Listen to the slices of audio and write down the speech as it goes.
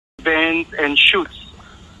events and shoots.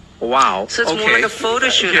 Wow. So it's more like a photo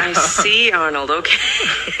shoot. I see, Arnold.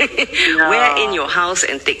 Okay. We're in your house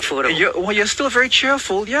and take photo. You're still very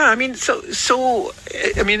cheerful. Yeah, I mean,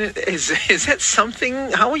 I mean, is that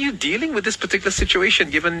something? How are you dealing with this particular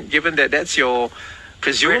situation, given that that's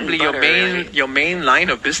presumably your main line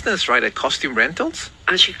of business, right? At costume rentals?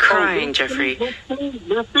 Aren't you crying, Jeffrey?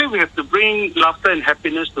 Basically, we have to bring laughter and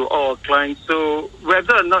happiness to all our clients. So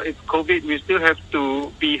whether or not it's COVID, we still have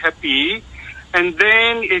to be happy. And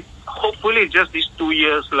then hopefully just these 2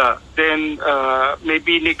 years lah. Then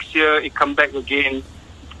maybe next year it come back again,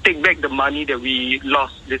 take back the money that we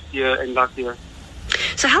lost this year and last year.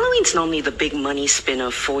 So Halloween's normally the big money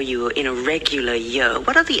spinner for you in a regular year.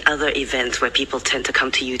 What are the other events where people tend to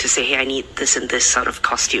come to you to say, hey, I need this and this sort of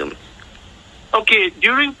costume? Okay,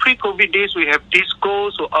 during pre-COVID days, we have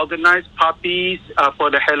discos who organize parties for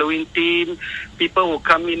the Halloween theme. People will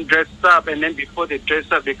come in dressed up, and then before they dress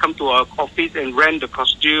up, they come to our office and rent the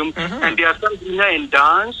costume. Mm-hmm. And there are some dinner and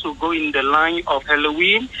dance who go in the line of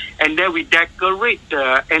Halloween, and then we decorate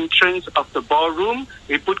the entrance of the ballroom.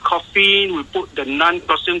 We put coffin, we put the nun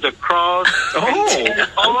costume, the cross.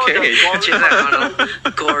 Oh, okay.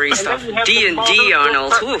 Gory stuff. D&D,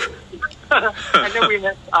 Arnold. Ooh. And then we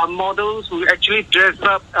have models who actually dress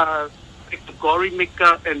up, take the gory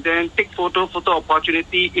makeup, and then take photo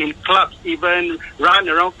opportunity in clubs, even run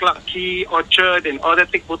around Clarke Quay, Orchard, and all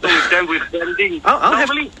that. Take photo with them with branding.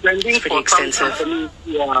 Branding pretty extensive.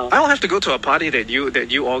 I'll have to go to a party that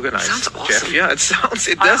you organize. Sounds awesome. Jeff. Yeah,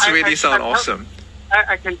 it does really sound awesome.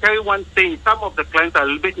 I can tell you one thing. Some of the clients are a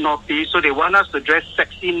little bit naughty, so they want us to dress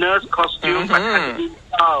sexy nurse costume.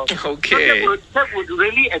 Mm-hmm. Okay. So that would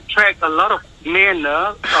really attract a lot of men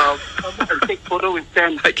and take photo with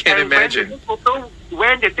them. I can imagine.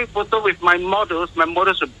 When they take photo with my models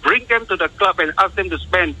will bring them to the club and ask them to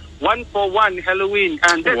spend 1 for 1 Halloween.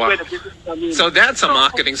 And that's where the business comes in. So that's a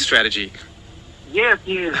marketing strategy. Yes.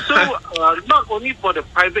 So not only for the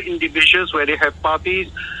private individuals where they have parties.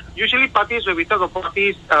 Usually parties, when we talk about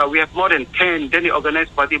parties, we have more than 10. Then they organize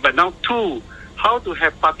party, but now 2. How to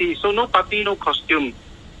have party? So no party, no costume.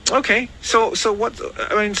 Okay. So what?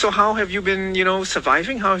 I mean, so how have you been,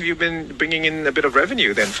 surviving? How have you been bringing in a bit of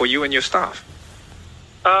revenue then for you and your staff?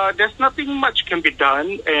 There's nothing much can be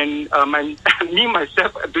done, and me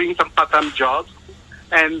myself are doing some part-time jobs.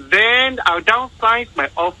 And then I'll downsize my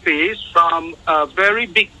office from a very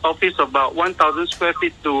big office of about 1,000 square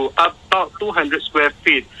feet to about 200 square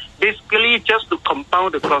feet. Basically, just to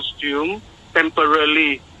compound the costume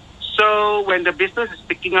temporarily. So when the business is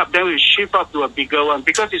picking up, then we shift up to a bigger one,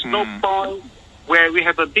 because it's no point where we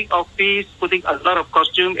have a big office putting a lot of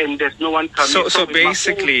costume and there's no one coming. So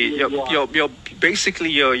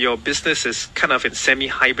basically, your business is kind of in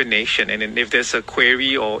semi-hibernation, and then if there's a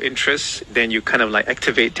query or interest, then you kind of like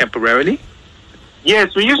activate temporarily?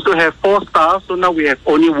 Yes, we used to have 4 staff, so now we have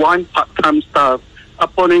only 1 part-time staff.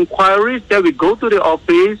 Upon inquiries, then we go to the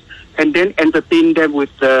office and then entertain them with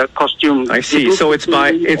the costume. I see. So it's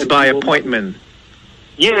by appointment.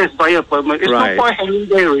 Yes, by appointment. It's no point hanging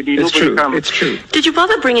there already. It's true. It's true. Did you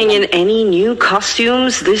bother bringing in any new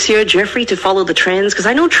costumes this year, Jeffrey, to follow the trends? Because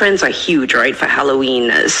I know trends are huge, right, for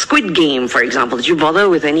Halloween. Squid Game, for example. Did you bother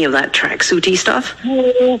with any of that tracksuity stuff?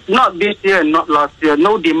 Not this year and not last year.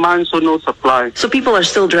 No demand, so no supply. So people are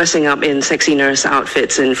still dressing up in sexy nurse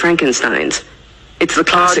outfits and Frankensteins? It's the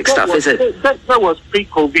classic stuff, is it? That was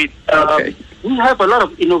pre-COVID. Okay. We have a lot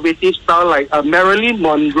of innovative style, like Marilyn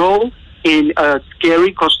Monroe in a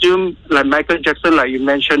scary costume, like Michael Jackson, like you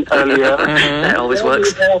mentioned earlier. That always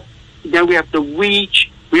works. Then we have the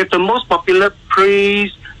witch. We have the most popular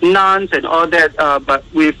priest, nuns, and all that, but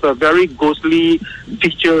with very ghostly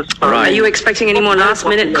features. Right. Are you expecting any more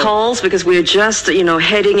last-minute calls? Because we're just,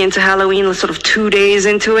 heading into Halloween, sort of 2 days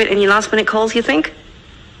into it. Any last-minute calls, you think?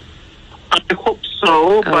 I hope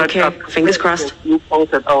so, but okay. Fingers crossed. No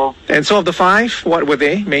calls at all. And so of the 5, what were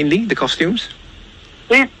they mainly, the costumes?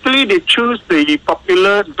 Basically, they choose the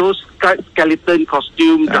popular, those skeleton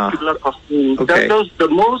costume, the killer costume. Okay. Those the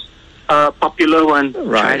most popular one.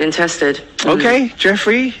 Right. Tried and tested. Okay,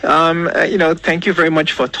 Jeffrey, thank you very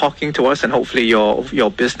much for talking to us, and hopefully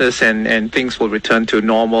your business and things will return to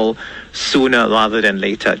normal sooner rather than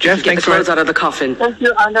later. Jeff, get the clothes out of the coffin. Thank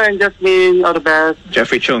you, Anna and Yasmin. All the best.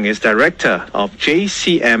 Jeffrey Chung is Director of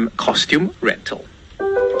JCM Costume Rental.